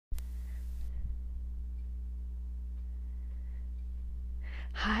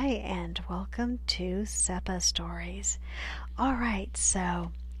Hi, and welcome to SEPA Stories. All right,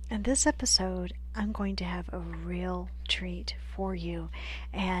 so in this episode, I'm going to have a real treat for you,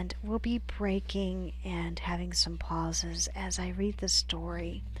 and we'll be breaking and having some pauses as I read the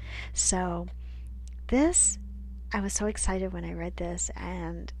story. So, this, I was so excited when I read this,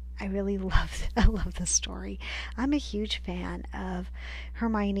 and I really I love this story. I'm a huge fan of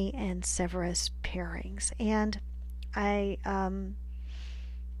Hermione and Severus pairings, and I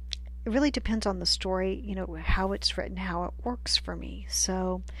it really depends on the story, how it's written, how it works for me.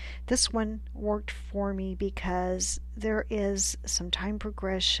 So this one worked for me because there is some time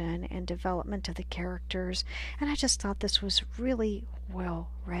progression and development of the characters, and I just thought this was really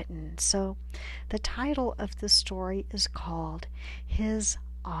well written. So the title of the story is called His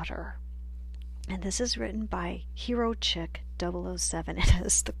Otter. And this is written by Hero Chick 007. It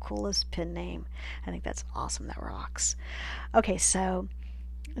has the coolest pen name. I think that's awesome. That rocks. Okay, so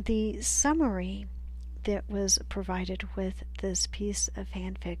the summary that was provided with this piece of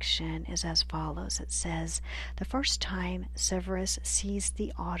fan fiction is as follows. It says, the first time Severus sees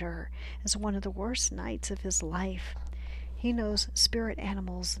the otter is one of the worst nights of his life. He knows spirit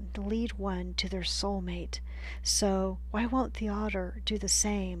animals lead one to their soulmate, so why won't the otter do the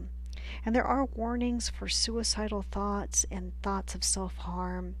same? And there are warnings for suicidal thoughts and thoughts of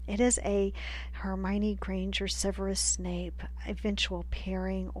self-harm. It is a Hermione Granger, Severus Snape eventual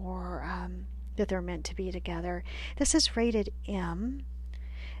pairing, or that they're meant to be together. This is rated M.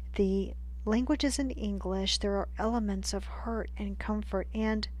 The language is in English. There are elements of hurt and comfort,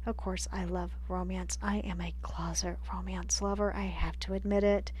 and of course I love romance. I am a closet romance lover. I have to admit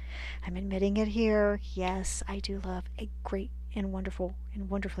it. I'm admitting it here. Yes, I do love a great and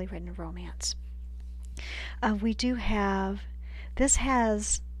wonderfully written romance. We do have, this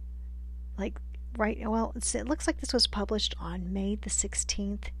has, like, right, well, it looks like this was published on May the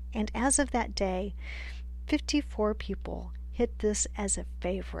 16th, and as of that day, 54 people hit this as a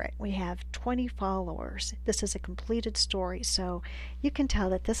favorite. We have 20 followers. This is a completed story, so you can tell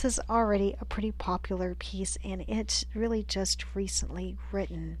that this is already a pretty popular piece, and it's really just recently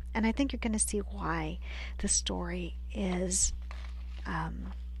written. And I think you're going to see why the story is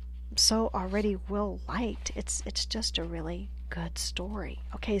so already well liked. It's just a really good story.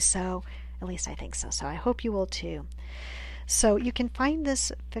 Okay, so at least I think so. So I hope you will too. So you can find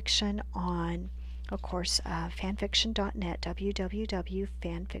this fiction on, of course, fanfiction.net,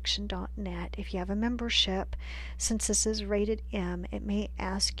 www.fanfiction.net. If you have a membership, since this is rated M, it may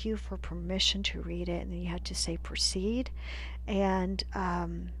ask you for permission to read it, and then you have to say proceed, and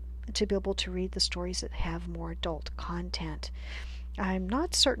to be able to read the stories that have more adult content. I'm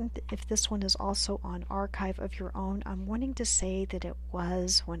not certain if this one is also on Archive of Your Own. I'm wanting to say that it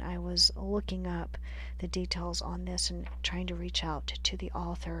was when I was looking up the details on this and trying to reach out to the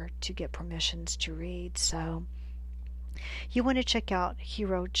author to get permissions to read. So you want to check out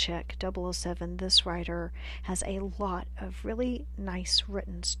Hero Chick 007. This writer has a lot of really nice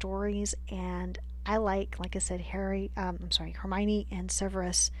written stories, and I like I said, Hermione and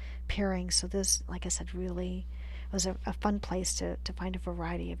Severus pairing. So this, like I said, really was a fun place to find a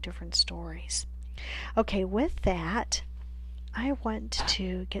variety of different stories. Okay, with that, I want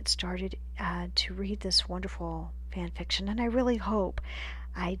to get started to read this wonderful fan fiction, and I really hope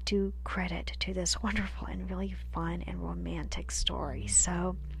I do credit to this wonderful and really fun and romantic story.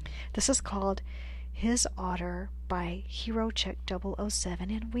 So this is called His Otter by Hero Chick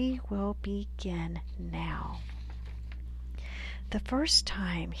 007, and we will begin now. The first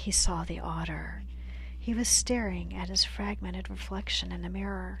time he saw the otter, he was staring at his fragmented reflection in a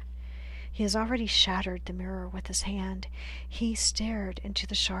mirror. He has already shattered the mirror with his hand. He stared into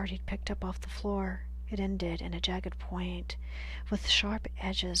the shard he'd picked up off the floor. It ended in a jagged point, with sharp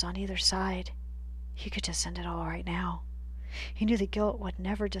edges on either side. He could just end it all right now. He knew the guilt would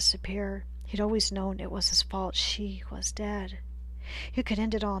never disappear. He'd always known it was his fault. She was dead. He could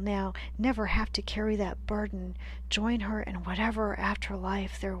end it all now, never have to carry that burden, join her in whatever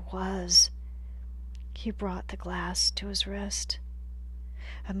afterlife there was. He brought the glass to his wrist.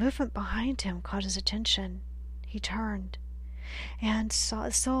 A movement behind him caught his attention. He turned and saw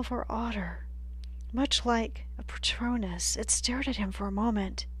a silver otter, much like a Patronus. It stared at him for a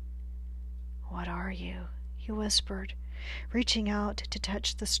moment. "What are you?" he whispered, reaching out to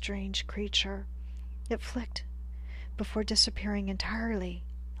touch the strange creature. It flicked before disappearing entirely,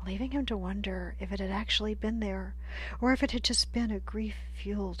 leaving him to wonder if it had actually been there, or if it had just been a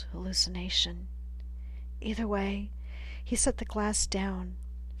grief-fueled hallucination. Either way, he set the glass down,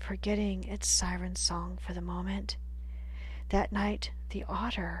 forgetting its siren song for the moment. That night, the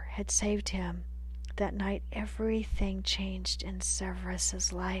otter had saved him. That night, everything changed in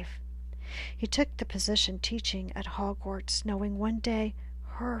Severus's life. He took the position teaching at Hogwarts, knowing one day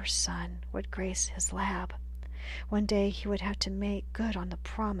her son would grace his lab. One day he would have to make good on the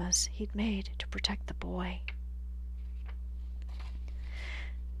promise he'd made to protect the boy.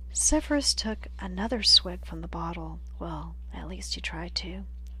 Severus took another swig from the bottle. Well, at least he tried to.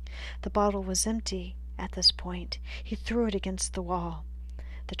 The bottle was empty at this point. He threw it against the wall.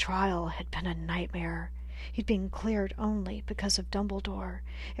 The trial had been a nightmare. He'd been cleared only because of Dumbledore.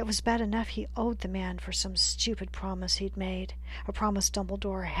 It was bad enough he owed the man for some stupid promise he'd made, a promise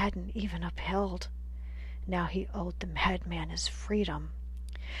Dumbledore hadn't even upheld. Now he owed the madman his freedom.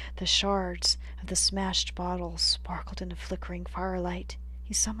 The shards of the smashed bottle sparkled in the flickering firelight.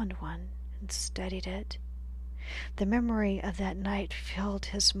 He summoned one and steadied it. The memory of that night filled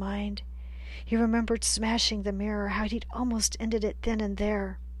his mind. He remembered smashing the mirror, how he'd almost ended it then and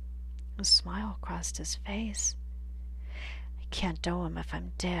there. A smile crossed his face. I can't do him if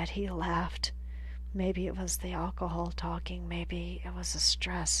I'm dead, he laughed. Maybe it was the alcohol talking, maybe it was the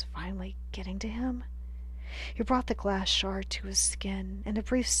stress finally getting to him. He brought the glass shard to his skin, and a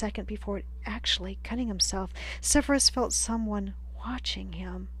brief second before actually cutting himself, Severus felt someone watching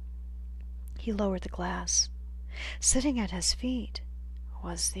him. He lowered the glass. Sitting at his feet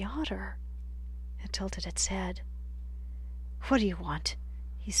was the otter. It tilted its head. "What do you want?"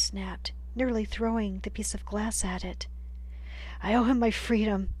 he snapped, nearly throwing the piece of glass at it. "I owe him my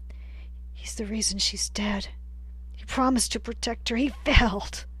freedom. He's the reason she's dead. He promised to protect her. He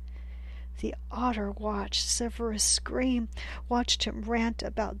failed." The otter watched Severus scream, watched him rant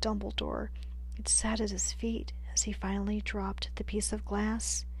about Dumbledore. It sat at his feet as he finally dropped the piece of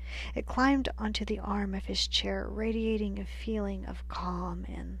glass. It climbed onto the arm of his chair, radiating a feeling of calm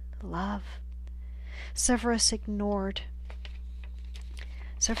and love. Severus ignored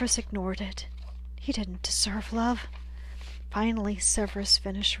it. He didn't deserve love. Finally, Severus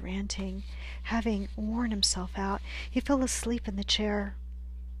finished ranting. Having worn himself out, he fell asleep in the chair.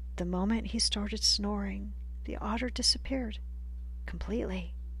 The moment he started snoring, the otter disappeared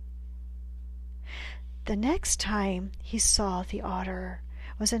completely. The next time he saw the otter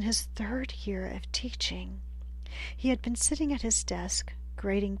was in his 3rd year of teaching. He had been sitting at his desk,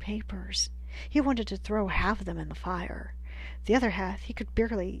 grading papers. He wanted to throw half of them in the fire. The other half he could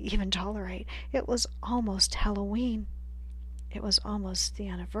barely even tolerate. It was almost Halloween. It was almost the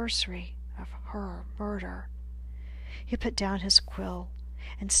anniversary of her murder. He put down his quill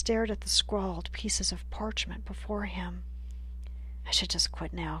and stared at the scrawled pieces of parchment before him. I should just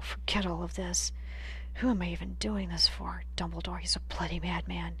quit now. Forget all of this. Who am I even doing this for? Dumbledore, he's a bloody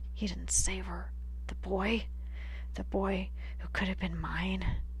madman. He didn't save her. The boy who could have been mine.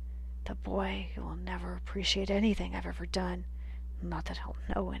 The boy who will never appreciate anything I've ever done. Not that he'll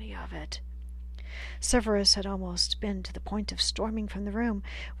know any of it. Severus had almost been to the point of storming from the room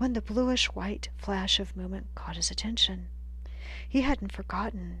when the bluish-white flash of movement caught his attention. He hadn't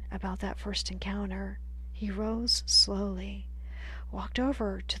forgotten about that first encounter. He rose slowly, walked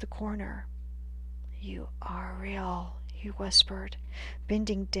over to the corner. "You are real," he whispered,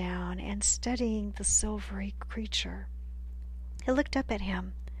 bending down and studying the silvery creature. It looked up at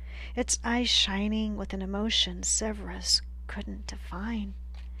him, its eyes shining with an emotion Severus couldn't define.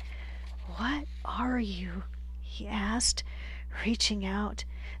 "What are you?" he asked, reaching out.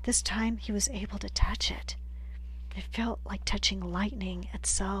 This time he was able to touch it. It felt like touching lightning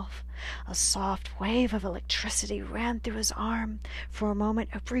itself. A soft wave of electricity ran through his arm. For a moment,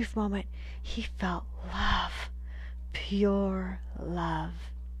 a brief moment, he felt love. Pure love.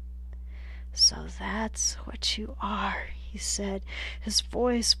 "So that's what you are," he said, his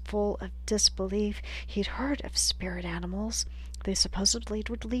voice full of disbelief. He'd heard of spirit animals. They supposedly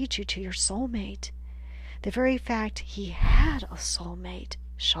would lead you to your soulmate. The very fact he had a soulmate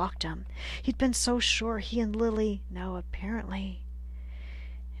shocked him. He'd been so sure he and Lily. Now apparently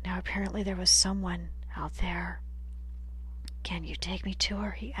there was someone out there. "Can you take me to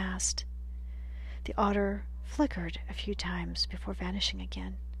her?" he asked. The otter flickered a few times before vanishing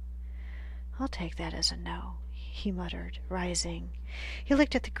again. "I'll take that as a no," he muttered, rising. He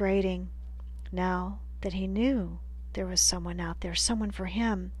looked at the grating. Now that he knew there was someone out there, someone for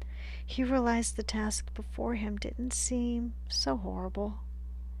him, he realized the task before him didn't seem so horrible.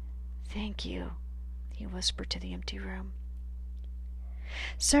 "Thank you," he whispered to the empty room.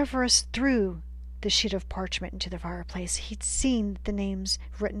 Severus threw the sheet of parchment into the fireplace. He'd seen the names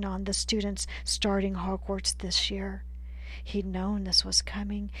written on the students starting Hogwarts this year. He'd known this was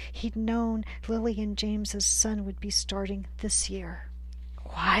coming. He'd known Lily and James's son would be starting this year.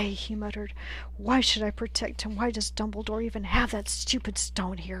 "Why?" he muttered. "Why should I protect him? Why does Dumbledore even have that stupid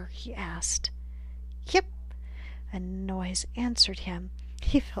stone here?" he asked. Yip! A noise answered him.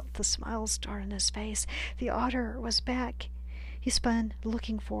 He felt the smile start on his face. The otter was back. He spun,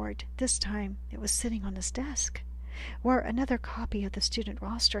 looking for it. This time it was sitting on his desk, where another copy of the student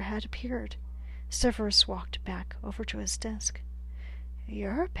roster had appeared. Severus walked back over to his desk.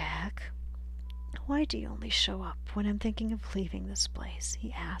 "You're back. Why do you only show up when I'm thinking of leaving this place?"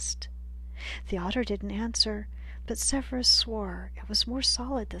 he asked. The otter didn't answer, but Severus swore it was more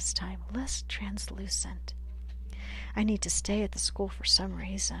solid this time, less translucent. "I need to stay at the school for some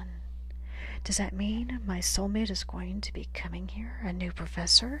reason." "Does that mean my soulmate is going to be coming here, a new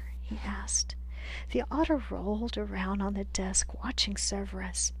professor?" he asked. The otter rolled around on the desk, watching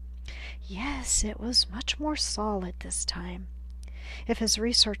Severus. Yes, it was much more solid this time. If his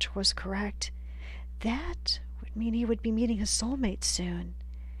research was correct, that would mean he would be meeting his soulmate soon.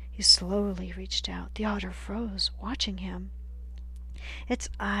 He slowly reached out. The otter froze, watching him. Its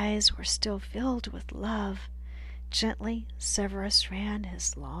eyes were still filled with love. Gently, Severus ran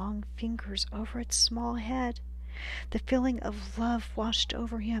his long fingers over its small head. The feeling of love washed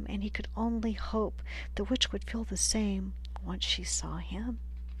over him, and he could only hope the witch would feel the same once she saw him.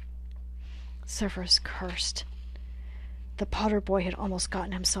 Severus cursed. The Potter boy had almost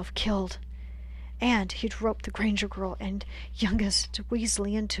gotten himself killed, and he'd roped the Granger girl and youngest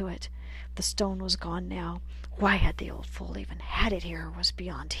Weasley into it. The stone was gone now. Why had the old fool even had it here was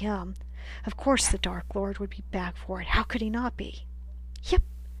beyond him. Of course the Dark Lord would be back for it. How could he not be? Yep.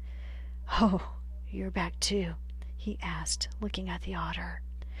 "Oh, you're back too?" he asked, looking at the otter.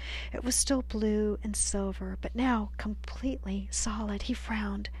 It was still blue and silver, but now completely solid. He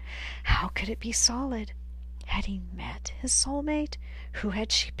frowned. How could it be solid? Had he met his soulmate? Who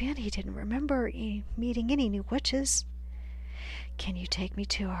had she been? He didn't remember meeting any new witches. "Can you take me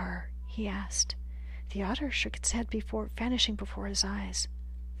to her?" he asked. The otter shook its head before vanishing before his eyes.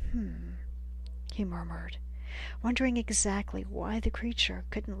 He murmured, wondering exactly why the creature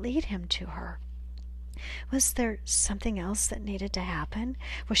couldn't lead him to her. Was there something else that needed to happen?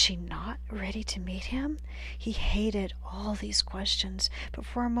 Was she not ready to meet him? He hated all these questions, but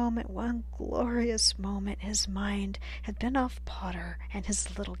for a moment, one glorious moment, his mind had been off Potter and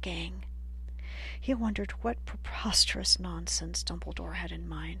his little gang. He wondered what preposterous nonsense Dumbledore had in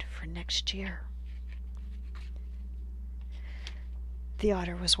mind for next year. The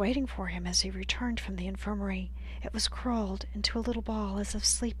otter was waiting for him as he returned from the infirmary. It was curled into a little ball as if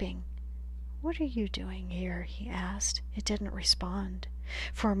sleeping. "What are you doing here?" he asked. It didn't respond.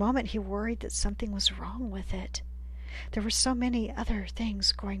 For a moment he worried that something was wrong with it. There were so many other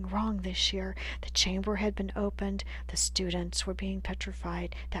things going wrong this year. The chamber had been opened. The students were being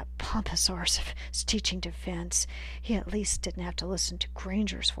petrified. That pompous arse of teaching defense. He at least didn't have to listen to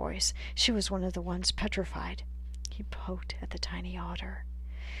Granger's voice. She was one of the ones petrified. He poked at the tiny otter.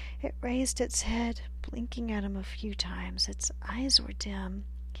 It raised its head, blinking at him a few times. Its eyes were dim.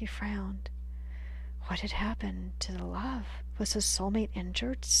 He frowned. What had happened to the love? Was his soulmate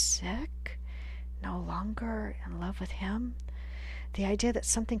injured, sick, no longer in love with him? The idea that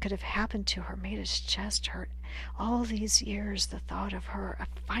something could have happened to her made his chest hurt. All these years, the thought of her, of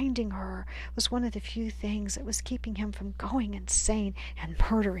finding her, was one of the few things that was keeping him from going insane and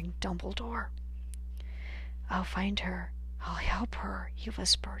murdering Dumbledore. "I'll find her. I'll help her," he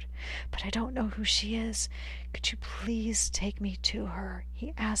whispered. "But I don't know who she is. Could you please take me to her?"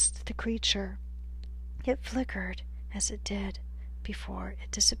 he asked the creature. It flickered, as it did, before it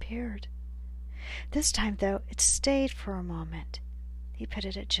disappeared. This time, though, it stayed for a moment. He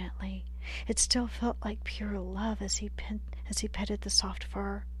petted it gently. It still felt like pure love as he petted the soft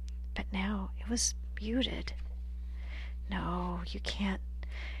fur, but now it was muted. "No, you can't.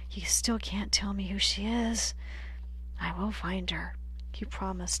 You still can't tell me who she is." "I will find her," he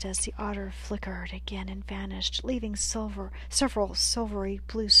promised as the otter flickered again and vanished, leaving several silvery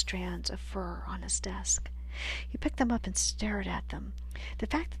blue strands of fur on his desk. He picked them up and stared at them. The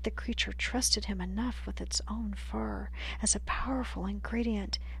fact that the creature trusted him enough with its own fur as a powerful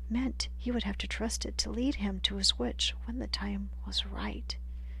ingredient meant he would have to trust it to lead him to his witch when the time was right.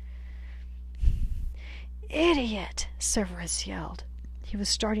 "Idiot!" Severus yelled. He was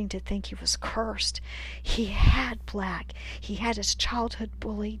starting to think he was cursed. He had Black. He had his childhood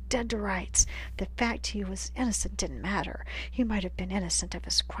bully dead to rights. The fact he was innocent didn't matter. He might have been innocent of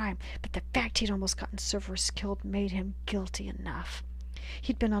his crime, but the fact he'd almost gotten Severus killed made him guilty enough.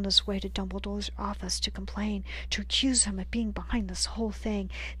 He'd been on his way to Dumbledore's office to complain, to accuse him of being behind this whole thing.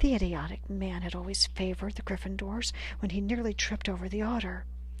 The idiotic man had always favored the Gryffindors when he nearly tripped over the otter.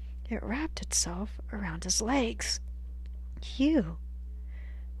 It wrapped itself around his legs. "You?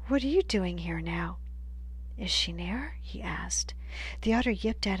 What are you doing here now?" "Is she near?" he asked. The otter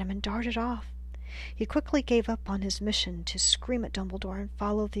yipped at him and darted off. He quickly gave up on his mission to scream at Dumbledore and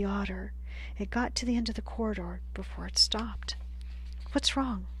follow the otter. It got to the end of the corridor before it stopped. "What's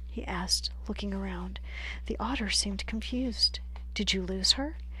wrong?" he asked, looking around. The otter seemed confused. "Did you lose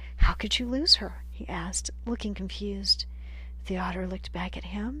her?" "How could you lose her?" he asked, looking confused. The otter looked back at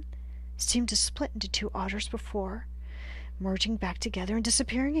him, seemed to split into two otters before, merging back together and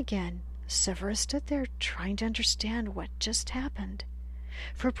disappearing again. Severus stood there, trying to understand what just happened.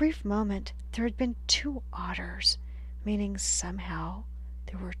 For a brief moment, there had been two otters, meaning somehow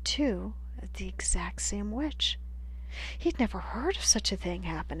there were two of the exact same witch. He'd never heard of such a thing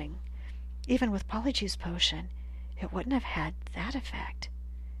happening. Even with Polyjuice Potion, it wouldn't have had that effect.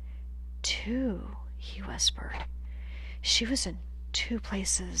 "Two," he whispered. "She was in two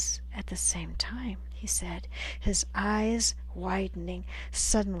places at the same time," he said, his eyes widening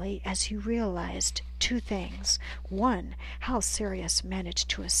suddenly as he realized two things. One, how Sirius managed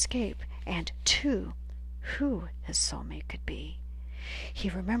to escape, and two, who his soulmate could be. He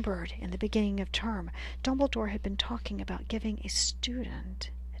remembered in the beginning of term, Dumbledore had been talking about giving a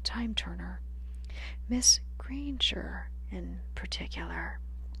student a time turner. Miss Granger, in particular.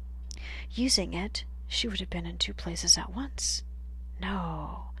 Using it, she would have been in two places at once.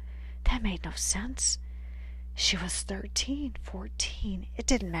 No, that made no sense. She was 13, 14. It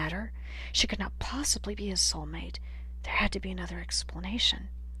didn't matter. She could not possibly be his soulmate. There had to be another explanation.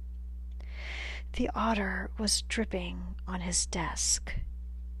 The otter was dripping on his desk.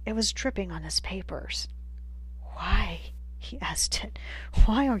 It was dripping on his papers. "Why?" he asked it.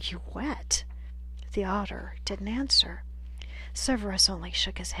 "Why are you wet?" The otter didn't answer. Severus only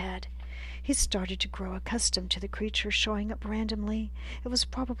shook his head. He started to grow accustomed to the creature showing up randomly. It was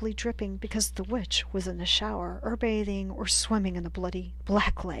probably dripping because the witch was in the shower, or bathing, or swimming in the bloody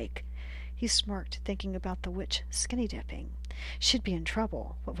Black Lake. He smirked, thinking about the witch skinny dipping. She'd be in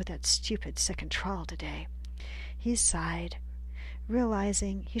trouble, what with that stupid second trial today. He sighed,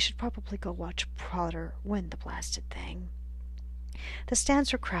 realizing he should probably go watch Potter win the blasted thing. The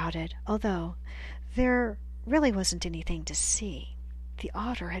stands were crowded, although there really wasn't anything to see. The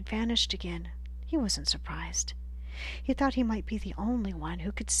otter had vanished again. He wasn't surprised. He thought he might be the only one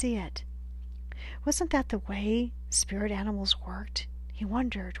who could see it. Wasn't that the way spirit animals worked? He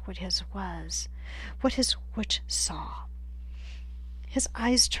wondered what his was, what his witch saw. His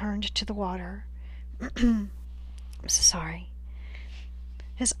eyes turned to the water.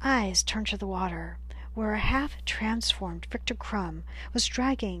 His eyes turned to the water, where a half-transformed Victor Crumb was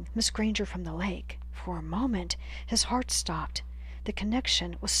dragging Miss Granger from the lake. For a moment, his heart stopped. The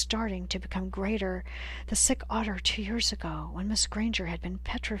connection was starting to become greater. The sick otter 2 years ago, when Miss Granger had been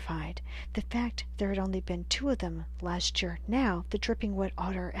petrified. The fact there had only been two of them last year. Now, the dripping wet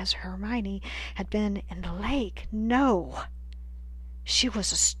otter as Hermione had been in the lake. No! She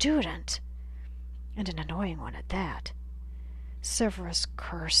was a student, and an annoying one at that. Severus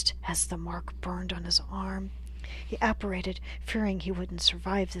cursed as the mark burned on his arm. He apparated, fearing he wouldn't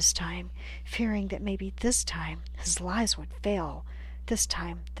survive this time, fearing that maybe this time his lies would fail. This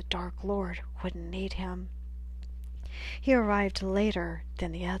time the Dark Lord wouldn't need him. He arrived later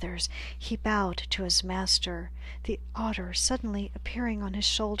than the others. He bowed to his master, the otter suddenly appearing on his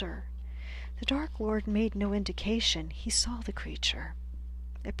shoulder. The Dark Lord made no indication he saw the creature.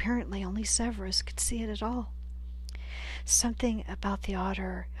 Apparently only Severus could see it at all. Something about the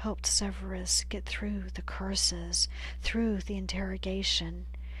otter helped Severus get through the curses, through the interrogation.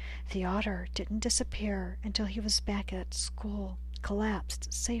 The otter didn't disappear until he was back at school,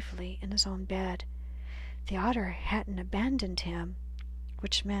 collapsed safely in his own bed. The otter hadn't abandoned him,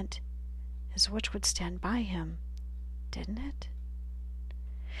 which meant his witch would stand by him, didn't it?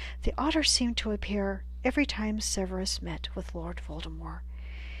 The otter seemed to appear every time Severus met with Lord Voldemort.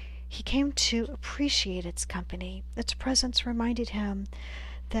 He came to appreciate its company. Its presence reminded him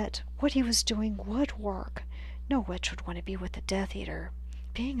that what he was doing would work. No witch would want to be with the Death Eater.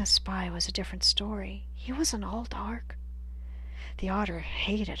 Being a spy was a different story. He wasn't all dark. The otter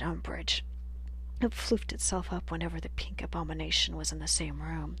hated Umbridge. It floofed itself up whenever the pink abomination was in the same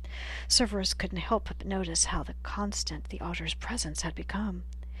room. Severus couldn't help but notice how constant the otter's presence had become.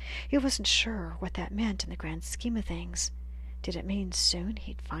 He wasn't sure what that meant in the grand scheme of things. Did it mean soon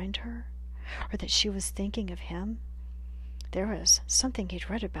he'd find her? Or that she was thinking of him? There was something he'd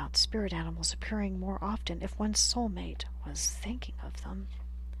read about spirit animals appearing more often if one's soulmate was thinking of them.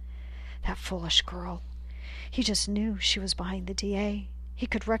 That foolish girl. He just knew she was behind the DA. He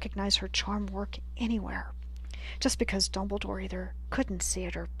could recognize her charm work anywhere. Just because Dumbledore either couldn't see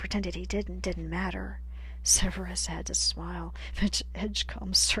it or pretended he didn't matter. Severus had to smile. Finch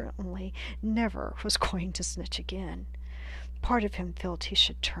Edgecombe certainly never was going to snitch again. Part of him felt he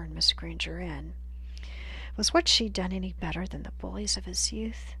should turn Miss Granger in. Was what she'd done any better than the bullies of his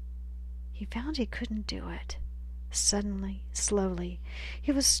youth? He found he couldn't do it. Suddenly, slowly,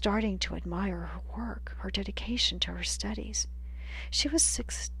 he was starting to admire her work, her dedication to her studies. She was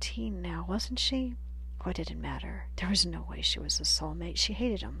 16 now, wasn't she? What did it matter? There was no way she was a soulmate. She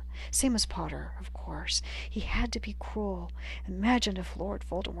hated him. Same as Potter, of course. He had to be cruel. Imagine if Lord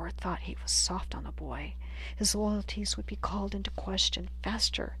Voldemort thought he was soft on the boy. His loyalties would be called into question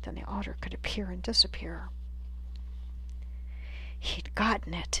faster than the otter could appear and disappear. He'd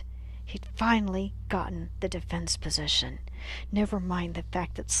gotten it. He'd finally gotten the defense position. Never mind the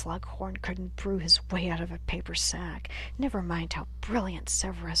fact that Slughorn couldn't brew his way out of a paper sack. Never mind how brilliant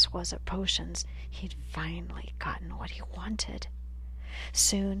Severus was at potions. He'd finally gotten what he wanted.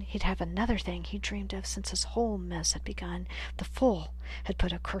 Soon he'd have another thing he dreamed of since his whole mess had begun. The Fool had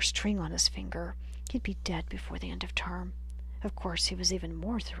put a cursed ring on his finger. He'd be dead before the end of term. Of course, he was even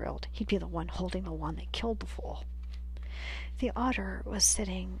more thrilled. He'd be the one holding the wand that killed the Fool. The otter was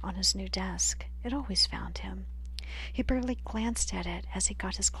sitting on his new desk. It always found him. He barely glanced at it as he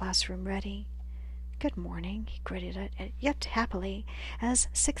got his classroom ready. "Good morning," he greeted it, yet happily, as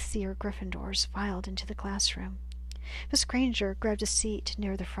sixth-year Gryffindors filed into the classroom. Miss Granger grabbed a seat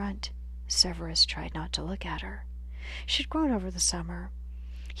near the front. Severus tried not to look at her. She'd grown over the summer.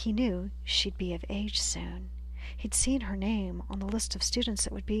 He knew she'd be of age soon. He'd seen her name on the list of students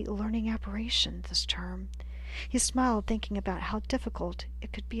that would be learning apparition this term. He smiled, thinking about how difficult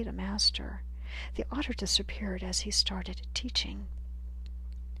it could be to master. The otter disappeared as he started teaching.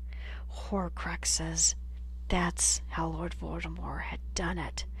 Horcruxes. That's how Lord Voldemort had done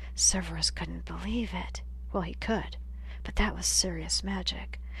it. Severus couldn't believe it. Well, he could, but that was serious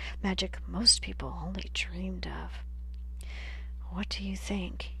magic. Magic most people only dreamed of. "What do you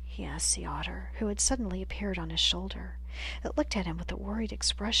think?" he asked the otter, who had suddenly appeared on his shoulder. It looked at him with a worried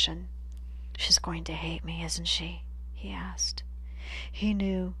expression. "She's going to hate me, isn't she?" he asked. He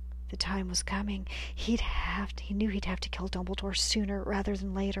knew the time was coming. He knew he'd have to kill Dumbledore sooner rather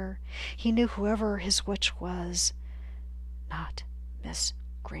than later. He knew whoever his witch was, not Miss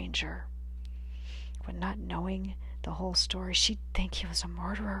Granger. When not knowing the whole story, she'd think he was a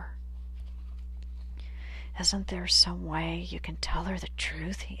murderer. "Isn't there some way you can tell her the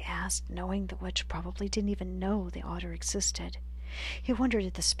truth?" he asked, knowing the witch probably didn't even know the otter existed. He wondered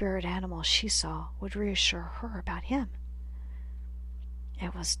if the spirit animal she saw would reassure her about him.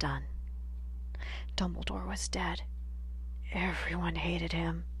 It was done. Dumbledore was dead. Everyone hated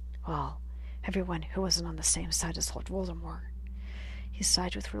him. Well, everyone who wasn't on the same side as Lord Voldemort. He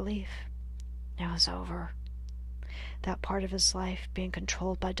sighed with relief. It was over. That part of his life, being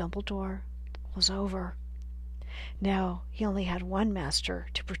controlled by Dumbledore, was over. Now he only had one master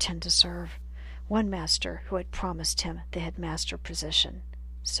to pretend to serve. One master who had promised him the headmaster position.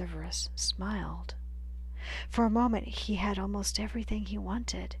 Severus smiled. For a moment he had almost everything he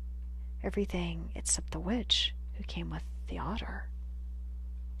wanted. Everything except the witch who came with the otter.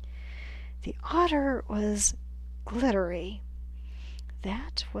 The otter was glittery.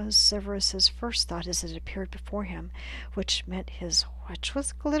 That was Severus's first thought as it appeared before him, which meant his witch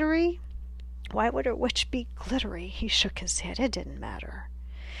was glittery? Why would a witch be glittery? He shook his head. It didn't matter.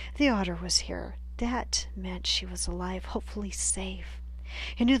 The otter was here. That meant she was alive, hopefully safe.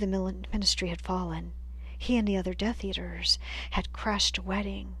 He knew the Ministry had fallen. He and the other Death Eaters had crashed a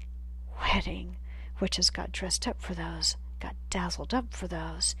wedding. Witches got dressed up for those, got dazzled up for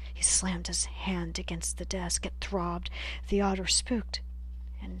those. He slammed his hand against the desk. It throbbed. The otter spooked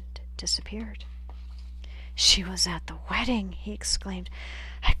and disappeared. "She was at the wedding," he exclaimed.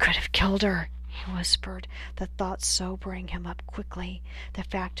 "I could have killed her," he whispered, the thought sobering him up quickly. The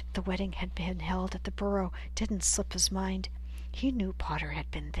fact the wedding had been held at the Burrow didn't slip his mind. He knew Potter had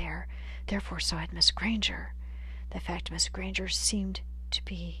been there, therefore so had Miss Granger. The fact Miss Granger seemed to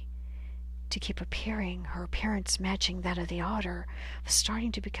keep appearing, her appearance matching that of the otter, was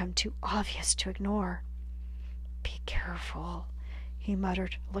starting to become too obvious to ignore. "Be careful," he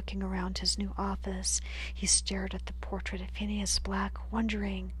muttered, looking around his new office. He stared at the portrait of Phineas Black,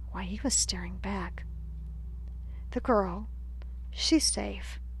 wondering why he was staring back. "The girl, she's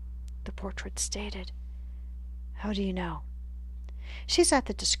safe," the portrait stated. "How do you know?" "She's at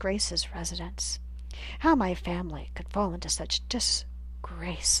the Disgraces residence. How my family could fall into such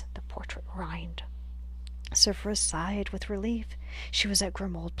disgrace," the portrait whined. Severus sighed with relief. She was at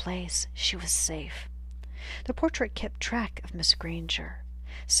Grimmauld Place. She was safe. The portrait kept track of Miss Granger.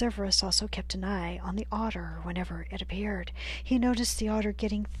 Severus also kept an eye on the otter whenever it appeared. He noticed the otter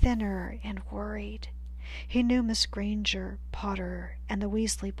getting thinner and worried. He knew Miss Granger, Potter, and the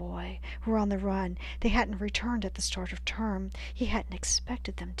Weasley boy were on the run. They hadn't returned at the start of term. He hadn't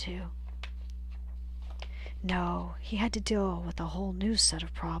expected them to. No, he had to deal with a whole new set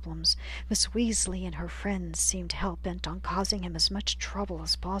of problems. Miss Weasley and her friends seemed hell-bent on causing him as much trouble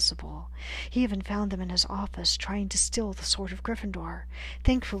as possible. He even found them in his office trying to steal the Sword of Gryffindor.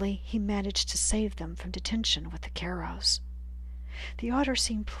 Thankfully, he managed to save them from detention with the Carrows. The Otter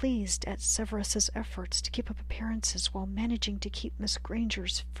seemed pleased at Severus's efforts to keep up appearances while managing to keep Miss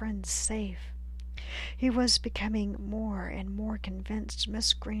Granger's friends safe. He was becoming more and more convinced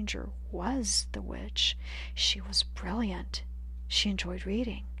Miss Granger was the witch. She was brilliant. She enjoyed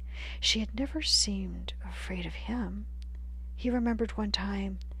reading. She had never seemed afraid of him. He remembered one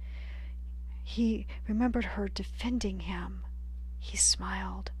time. He remembered her defending him. He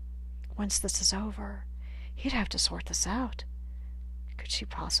smiled. Once this is over, he'd have to sort this out. Could she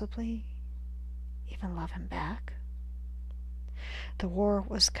possibly even love him back? The war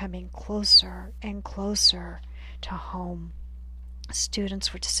was coming closer and closer to home.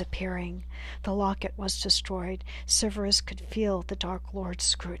 Students were disappearing. The locket was destroyed. Severus could feel the Dark Lord's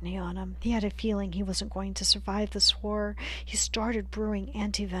scrutiny on him. He had a feeling he wasn't going to survive this war. He started brewing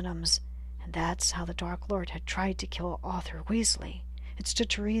antivenoms, and that's how the Dark Lord had tried to kill Arthur Weasley. It stood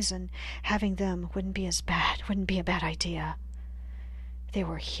to reason having them wouldn't be a bad idea. They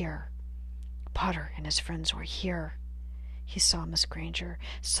were here. Potter and his friends were here. He saw Miss Granger,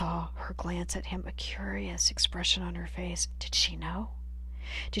 saw her glance at him, a curious expression on her face. Did she know?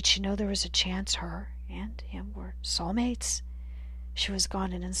 Did she know there was a chance her and him were soulmates? She was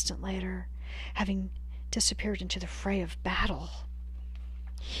gone an instant later, having disappeared into the fray of battle.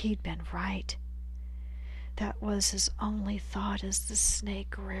 He'd been right. That was his only thought as the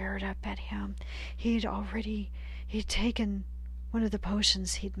snake reared up at him. He'd taken one of the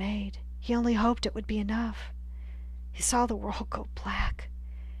potions he'd made. He only hoped it would be enough. He saw the world go black.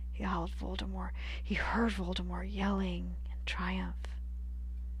 He heard Voldemort yelling in triumph.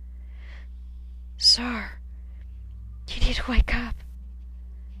 Sir, you need to wake up.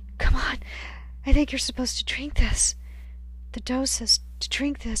 Come on, I think you're supposed to drink this. The dose says to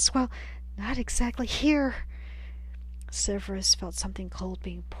drink this. Well, not exactly here. Severus felt something cold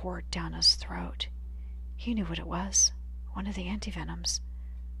being poured down his throat. He knew what it was. One of the antivenoms.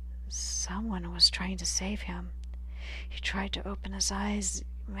 Someone was trying to save him. He tried to open his eyes,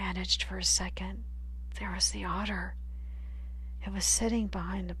 managed for a second. There was the Otter. It was sitting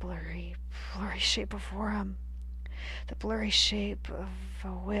behind the blurry shape before him. The blurry shape of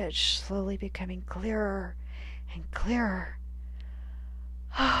a witch slowly becoming clearer and clearer.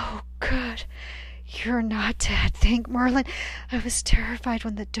 Oh, good. You're not dead, thank Merlin. I was terrified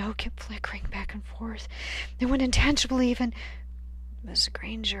when the dough kept flickering back and forth. It went intangible even. Miss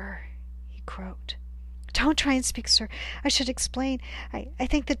Granger, he croaked. Don't try and speak, sir. I should explain. I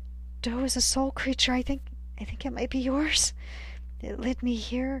think the dough is a soul creature. I think it might be yours. It led me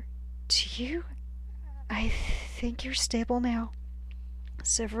here to you. I think you're stable now.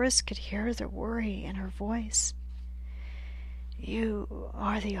 Severus could hear the worry in her voice. You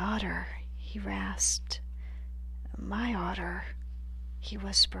are the Otter, he rasped. My Otter, he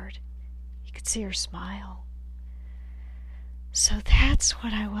whispered. He could see her smile. So that's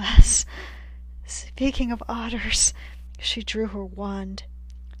what I was. Speaking of otters, she drew her wand.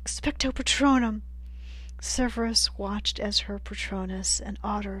 Expecto Patronum! Severus watched as her Patronus, an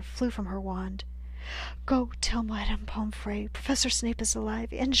otter, flew from her wand. Go tell Madame Pomfrey Professor Snape is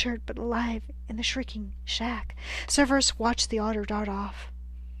alive, injured but alive, in the Shrieking Shack. Severus watched the otter dart off.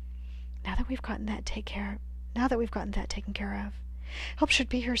 Now that we've gotten that taken care of, help should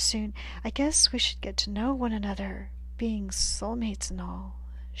be here soon. I guess we should get to know one another, being soulmates and all,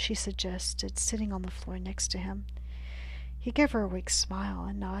 she suggested, sitting on the floor next to him. He gave her a weak smile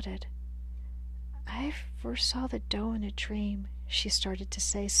and nodded. I first saw the dough in a dream, she started to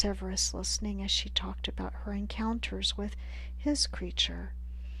say, Severus listening as she talked about her encounters with his creature.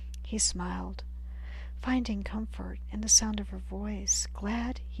 He smiled, finding comfort in the sound of her voice,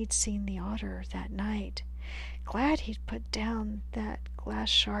 glad he'd seen the otter that night, glad he'd put down that glass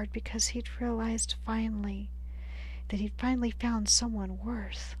shard because he'd realized that he'd finally found someone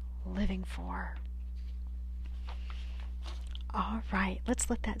worth living for. All right, let's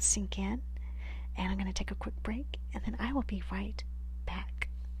let that sink in, and I'm going to take a quick break, and then I will be right back.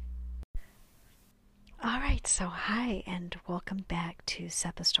 All right, so hi, and welcome back to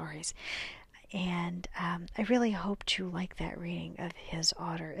Seppa Stories. And I really hope you like that reading of his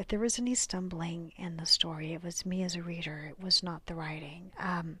otter. If there was any stumbling in the story, it was me as a reader. It was not the writing.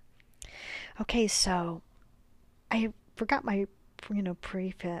 Okay, so I forgot my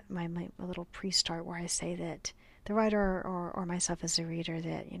pre-fit my little pre-start where I say that the writer or myself as a reader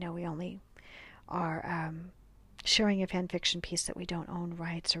that we only are sharing a fan fiction piece, that we don't own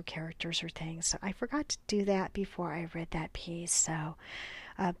rights or characters or things. So I forgot to do that before I read that piece. So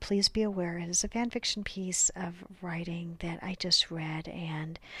please be aware it is a fan fiction piece of writing that I just read,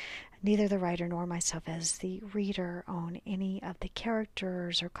 and neither the writer nor myself as the reader own any of the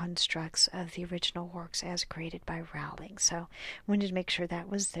characters or constructs of the original works as created by Rowling. So wanted to make sure that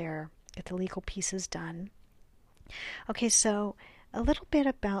was there, get the legal pieces done. Okay, so a little bit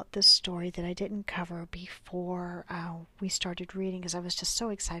about the story that I didn't cover before we started reading, because I was just so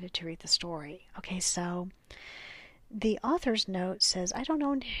excited to read the story. Okay, so the author's note says, I don't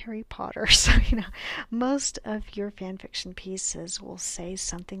own Harry Potter. So, most of your fan fiction pieces will say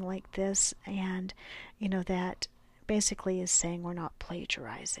something like this, and, that basically is saying we're not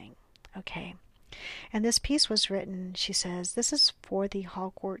plagiarizing. Okay. And this piece was written, she says, this is for the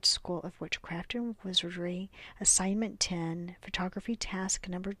Hogwarts School of Witchcraft and Wizardry, Assignment 10, Photography Task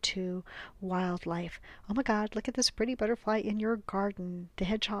Number 2, Wildlife. Oh my God, look at this pretty butterfly in your garden. The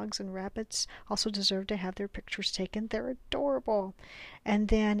hedgehogs and rabbits also deserve to have their pictures taken. They're adorable. And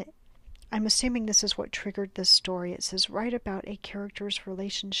then I'm assuming this is what triggered this story. It says, write about a character's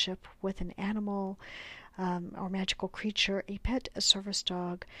relationship with an animal or magical creature, a pet, a service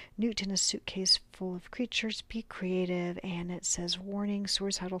dog, Newt in a suitcase full of creatures, be creative, and it says warning,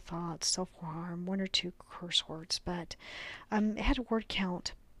 suicidal thoughts, self-harm, 1 or 2 curse words, but it had a word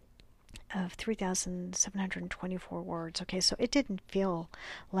count of 3,724 words. Okay, so it didn't feel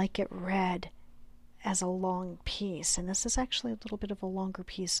like it read as a long piece, and this is actually a little bit of a longer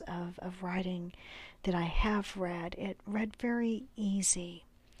piece of writing that I have read. It read very easy,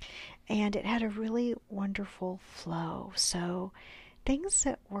 and it had a really wonderful flow. So things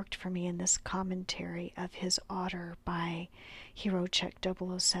that worked for me in this commentary of His Otter by Hero Check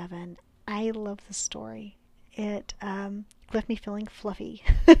 007, I love the story. It left me feeling fluffy.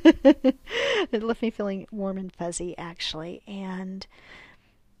 It left me feeling warm and fuzzy, actually, and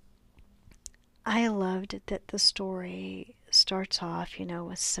I loved that the story starts off,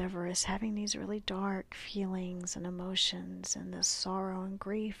 with Severus having these really dark feelings and emotions and this sorrow and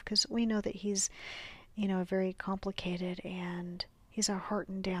grief, because we know that he's, very complicated and he's a hurt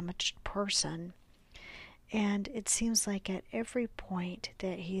and damaged person. And it seems like at every point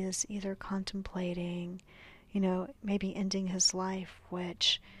that he is either contemplating, maybe ending his life,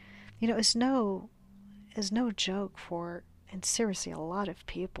 which, is no joke for, and seriously, a lot of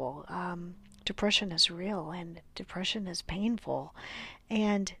people. Depression is real and depression is painful,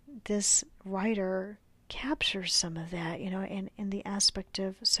 and this writer captures some of that, in the aspect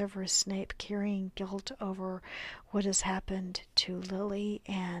of Severus Snape carrying guilt over what has happened to Lily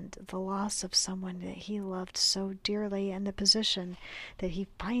and the loss of someone that he loved so dearly, and the position that he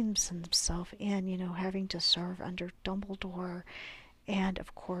finds himself in, having to serve under Dumbledore. And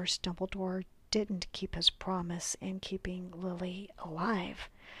of course, Dumbledore didn't keep his promise in keeping Lily alive.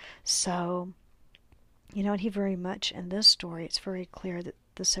 So, and he very much, in this story, it's very clear that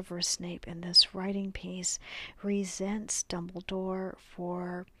the Severus Snape in this writing piece resents Dumbledore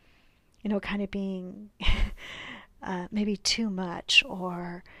for, kind of being maybe too much,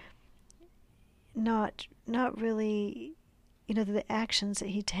 or not really, the actions that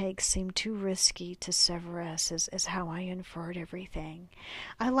he takes seem too risky to Severus, is how I inferred everything.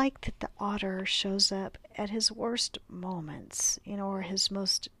 I like that the otter shows up at his worst moments, or his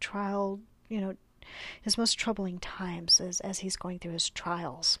most his most troubling times, as he's going through his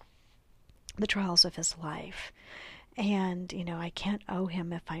trials, the trials of his life. And, I can't owe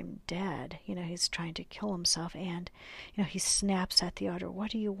him if I'm dead. He's trying to kill himself, and, he snaps at the otter,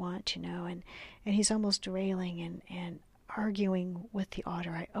 what do you want, and he's almost railing and arguing with the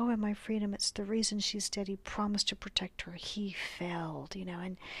otter. I owe him my freedom. It's the reason she's dead. He promised to protect her. He failed,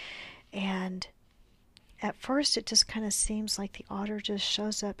 and at first it just kind of seems like the otter just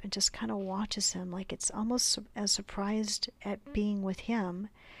shows up and just kind of watches him, like it's almost as surprised at being with him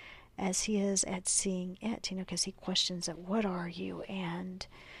as he is at seeing it, because he questions it, what are you, and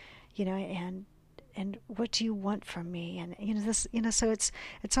and what do you want from me, and this, so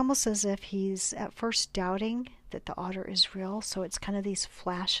it's almost as if he's at first doubting that the otter is real. So it's kind of these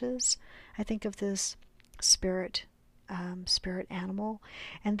flashes, I think, of this spirit animal.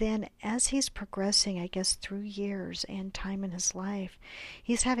 And then as he's progressing, I guess, through years and time in his life,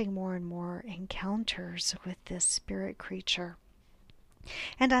 he's having more and more encounters with this spirit creature.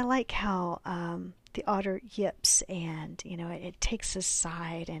 And I like how the otter yips, and it takes his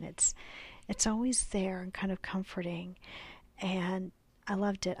side, and it's always there and kind of comforting. And I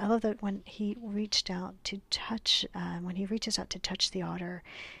loved it. I love that when he reached out to touch, when he reaches out to touch the otter,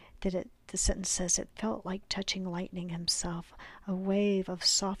 the sentence says it felt like touching lightning himself. A wave of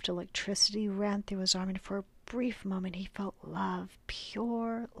soft electricity ran through his arm, and for a brief moment he felt love,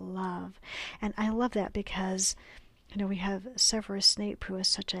 pure love. And I love that because, we have Severus Snape, who is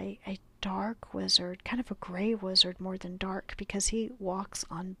such a dark wizard, kind of a gray wizard more than dark, because he walks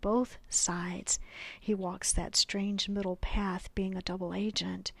on both sides. He walks that strange middle path, being a double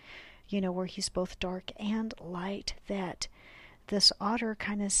agent, where he's both dark and light, that this otter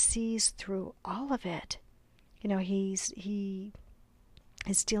kind of sees through all of it. He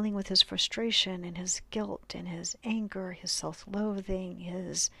is dealing with his frustration and his guilt and his anger, his self-loathing,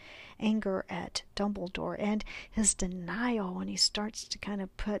 his anger at Dumbledore, and his denial when he starts to kind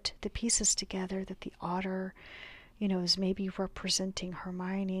of put the pieces together that the otter, is maybe representing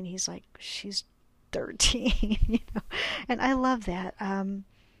Hermione, and he's like, she's 13, And I love that.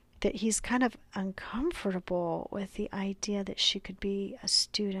 That he's kind of uncomfortable with the idea that she could be a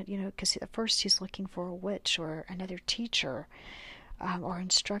student, because at first he's looking for a witch or another teacher, or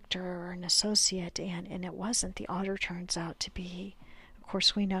instructor or an associate, and it wasn't. The otter turns out to be, of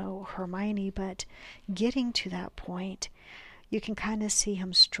course, we know Hermione, but getting to that point, you can kind of see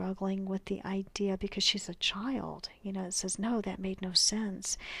him struggling with the idea because she's a child. It says, no, that made no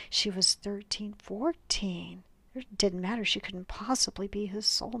sense. She was 13, 14. It didn't matter. She couldn't possibly be his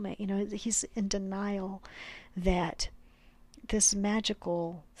soulmate. He's in denial that this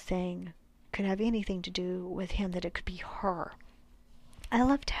magical thing could have anything to do with him, that it could be her. I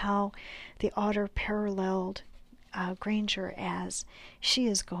loved how the otter paralleled Granger as she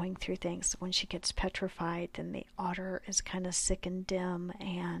is going through things. When she gets petrified, then the otter is kind of sick and dim,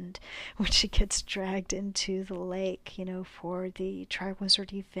 and when she gets dragged into the lake, for the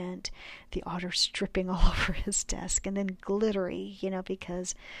Triwizard event, the otter's dripping all over his desk, and then glittery,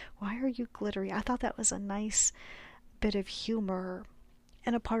 because why are you glittery? I thought that was a nice bit of humor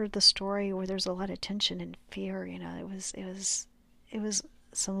and a part of the story where there's a lot of tension and fear. It was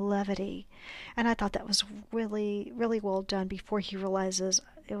some levity, and I thought that was really, really well done before he realizes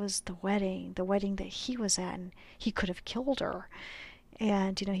it was the wedding that he was at, and he could have killed her.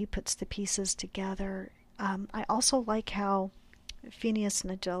 And he puts the pieces together. I also like how Phineas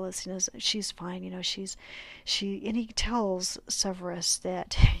and Agellis, she's fine, and he tells Severus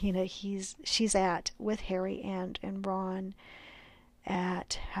that she's with Harry and Ron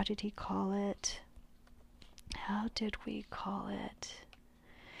at, how did we call it?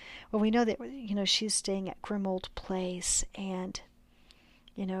 Well, we know that, she's staying at Grimmauld Place, and,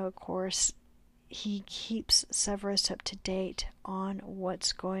 of course, he keeps Severus up to date on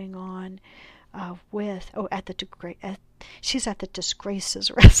what's going on she's at the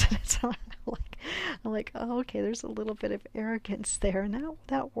Disgraces residence. I'm like, oh, okay, there's a little bit of arrogance there, and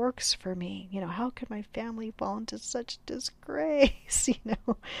that works for me. How could my family fall into such disgrace,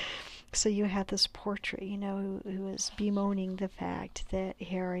 So you have this portrait, who is bemoaning the fact that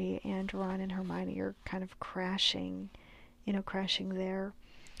Harry and Ron and Hermione are kind of crashing there.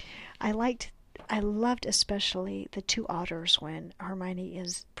 I loved especially the two otters when Hermione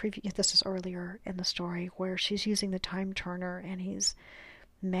this is earlier in the story, where she's using the time turner and he's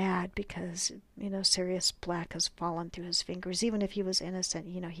mad because, Sirius Black has fallen through his fingers. Even if he was innocent,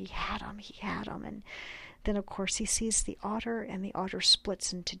 he had him. And then, of course, he sees the otter, and the otter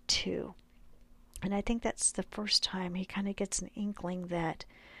splits into two. And I think that's the first time he kind of gets an inkling that,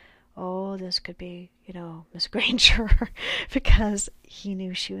 oh, this could be, Miss Granger, because he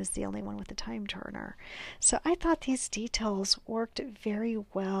knew she was the only one with the time turner. So I thought these details worked very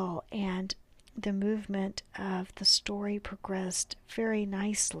well, and the movement of the story progressed very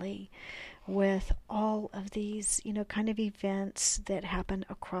nicely with all of these, kind of events that happen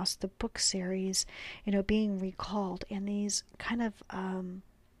across the book series, being recalled in these kind of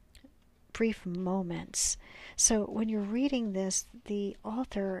brief moments. So when you're reading this, the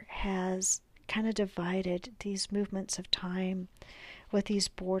author has kind of divided these movements of time with these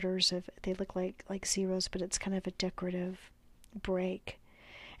borders they look like zeros, but it's kind of a decorative break.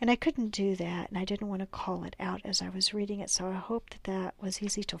 And I couldn't do that, and I didn't want to call it out as I was reading it, so I hope that was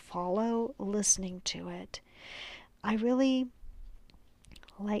easy to follow listening to it. I really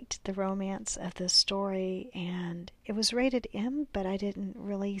liked the romance of this story, and it was rated M, but I didn't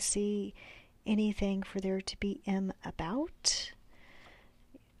really see anything for there to be M about,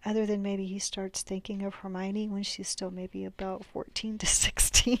 other than maybe he starts thinking of Hermione when she's still maybe about 14 to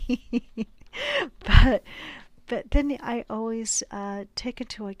 16. But then I always take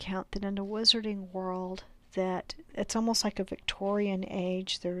into account that in a wizarding world, that it's almost like a Victorian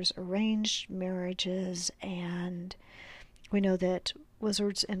age. There's arranged marriages, and we know that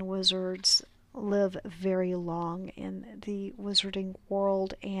wizards and wizards live very long in the wizarding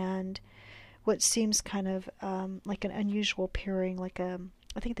world, and what seems kind of like an unusual pairing, like I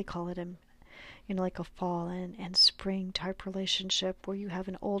think they call it like a fall and spring type relationship where you have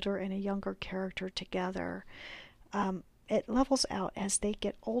an older and a younger character together. It levels out as they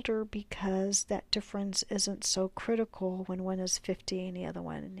get older because that difference isn't so critical when one is 50 and the other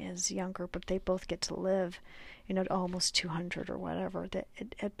one is younger, but they both get to live, almost 200 or whatever, that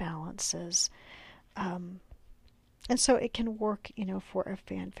it balances. And so it can work, for a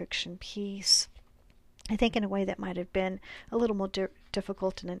fan fiction piece. I think in a way that might have been a little more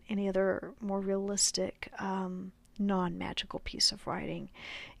difficult than any other more realistic non-magical piece of writing,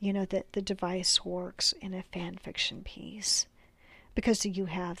 that the device works in a fan fiction piece because you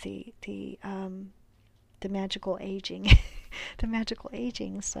have the magical aging, the magical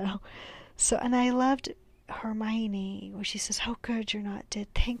aging. So, and I loved Hermione where she says, "How good you're not dead.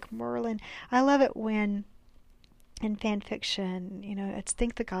 Thank Merlin." I love it when in fan fiction, it's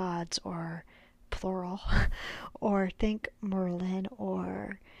thank the gods or plural, or thank Merlin,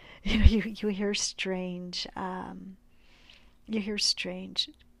 or you hear strange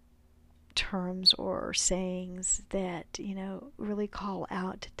terms or sayings that really call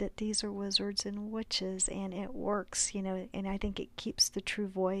out that these are wizards and witches, and it works, and I think it keeps the true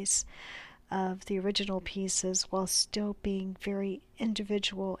voice of the original pieces while still being very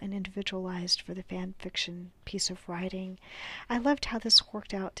individual and individualized for the fan fiction piece of writing. I loved how this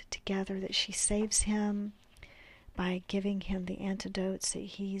worked out together, that she saves him by giving him the antidotes that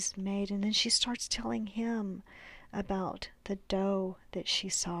he's made, and then she starts telling him about the doe that she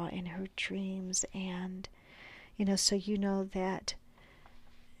saw in her dreams, and so that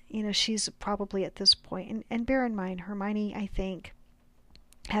she's probably at this point, and bear in mind Hermione, I think,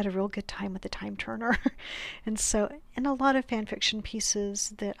 had a real good time with the Time Turner. And so in a lot of fan fiction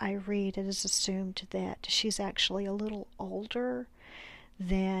pieces that I read, it is assumed that she's actually a little older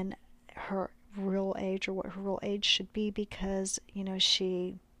than her real age, or what her real age should be, because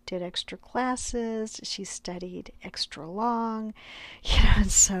she did extra classes, she studied extra long, and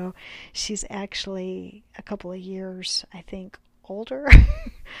so she's actually a couple of years, I think, older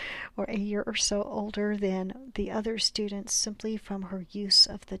or a year or so older than the other students, simply from her use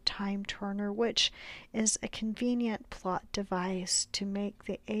of the Time Turner, which is a convenient plot device to make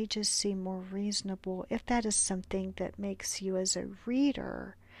the ages seem more reasonable, if that is something that makes you as a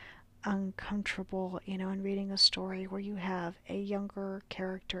reader uncomfortable, in reading a story where you have a younger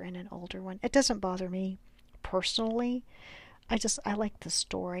character and an older one. It doesn't bother me personally. I like the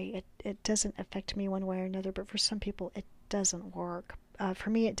story. It doesn't affect me one way or another, but for some people it doesn't work.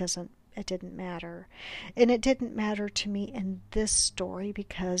 For me, it didn't matter. And it didn't matter to me in this story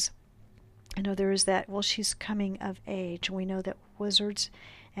because there is that, well, she's coming of age. We know that wizards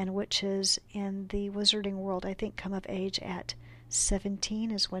and witches in the wizarding world, I think, come of age at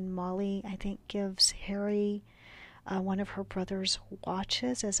 17 is when Molly, I think, gives Harry one of her brother's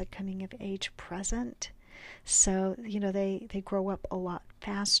watches as a coming of age present. So, they grow up a lot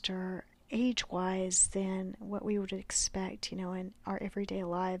faster age-wise than what we would expect, in our everyday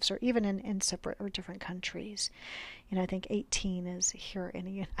lives, or even in separate or different countries. I think 18 is here in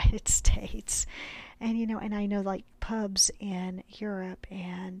the United States. And, and I know like pubs in Europe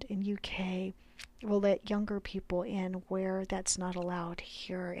and in UK will let younger people in where that's not allowed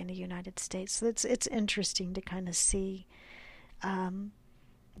here in the United States. So it's interesting to kind of see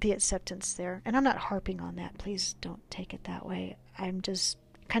the acceptance there. And I'm not harping on that. Please don't take it that way. I'm just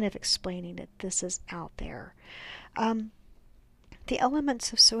kind of explaining that this is out there. The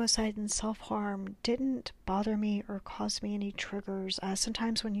elements of suicide and self-harm didn't bother me or cause me any triggers.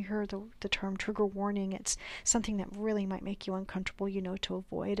 Sometimes when you hear the term trigger warning, it's something that really might make you uncomfortable, to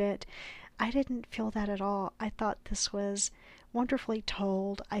avoid it. I didn't feel that at all. I thought this was wonderfully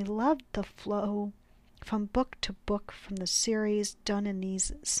told. I loved the flow from book to book from the series, done in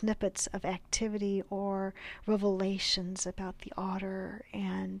these snippets of activity or revelations about the otter,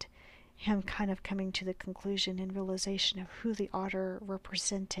 and him kind of coming to the conclusion and realization of who the otter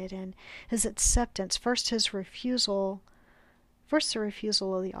represented, and his acceptance. First the refusal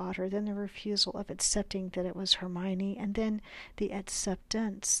of the otter, then the refusal of accepting that it was Hermione, and then the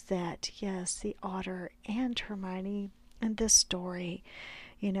acceptance that, yes, the otter and Hermione in this story,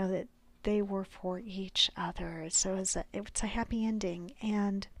 that they were for each other. So it's a happy ending,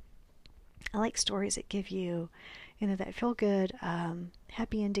 and I like stories that give you, that feel good,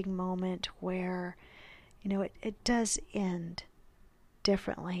 happy ending moment where, it does end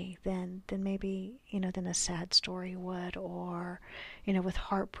differently than maybe, than a sad story would, or, with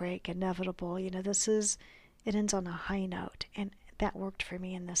heartbreak inevitable. It ends on a high note, and that worked for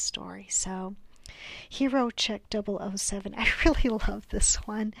me in this story. So Hero Chick 007, I really love this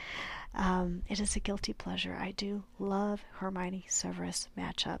one. It is a guilty pleasure. I do love Hermione Severus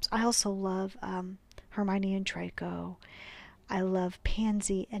matchups. I also love Hermione and Draco. I love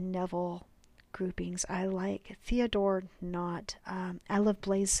Pansy and Neville groupings. I like Theodore Nott. I love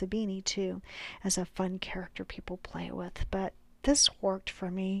Blaise Zabini too, as a fun character people play with. But this worked for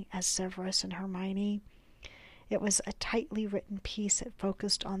me as Severus and Hermione. It was a tightly written piece that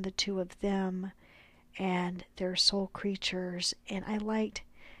focused on the two of them and their soul creatures, and I liked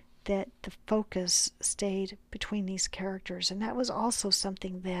that the focus stayed between these characters, and that was also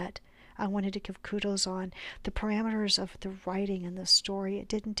something that I wanted to give kudos on. The parameters of the writing and the story, it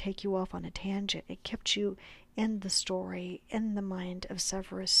didn't take you off on a tangent. It kept you in the story, in the mind of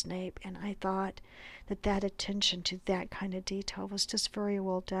Severus Snape, and I thought that that attention to that kind of detail was just very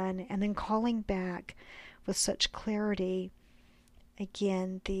well done. And then calling back with such clarity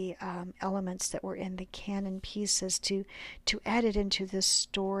again the elements that were in the canon pieces to add it into this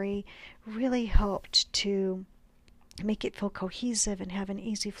story really helped to make it feel cohesive and have an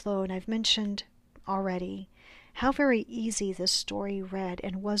easy flow. And I've mentioned already how very easy this story read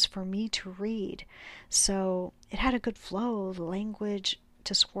and was for me to read. So it had a good flow. The language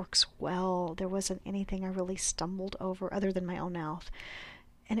just works well. There wasn't anything I really stumbled over other than my own mouth.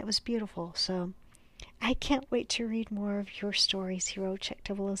 And it was beautiful. So I can't wait to read more of your stories, Hero Chick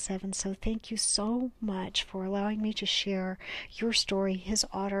 007. So thank you so much for allowing me to share your story, His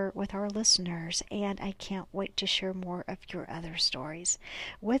Otter, with our listeners. And I can't wait to share more of your other stories.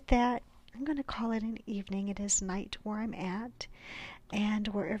 With that, I'm going to call it an evening. It is night where I'm at. And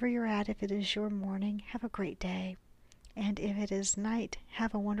wherever you're at, if it is your morning, have a great day. And if it is night,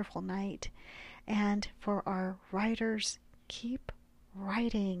 have a wonderful night. And for our writers, keep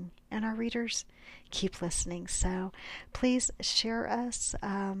writing, and our readers, keep listening. So please share us,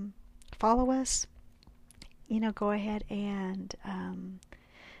 follow us, go ahead and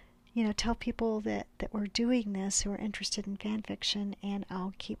tell people that we're doing this who are interested in fan fiction, and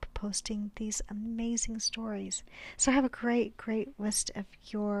I'll keep posting these amazing stories. So have a great rest of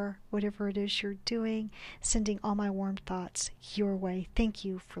your whatever it is you're doing. Sending all my warm thoughts your way. Thank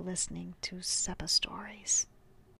you for listening to Seppa Stories.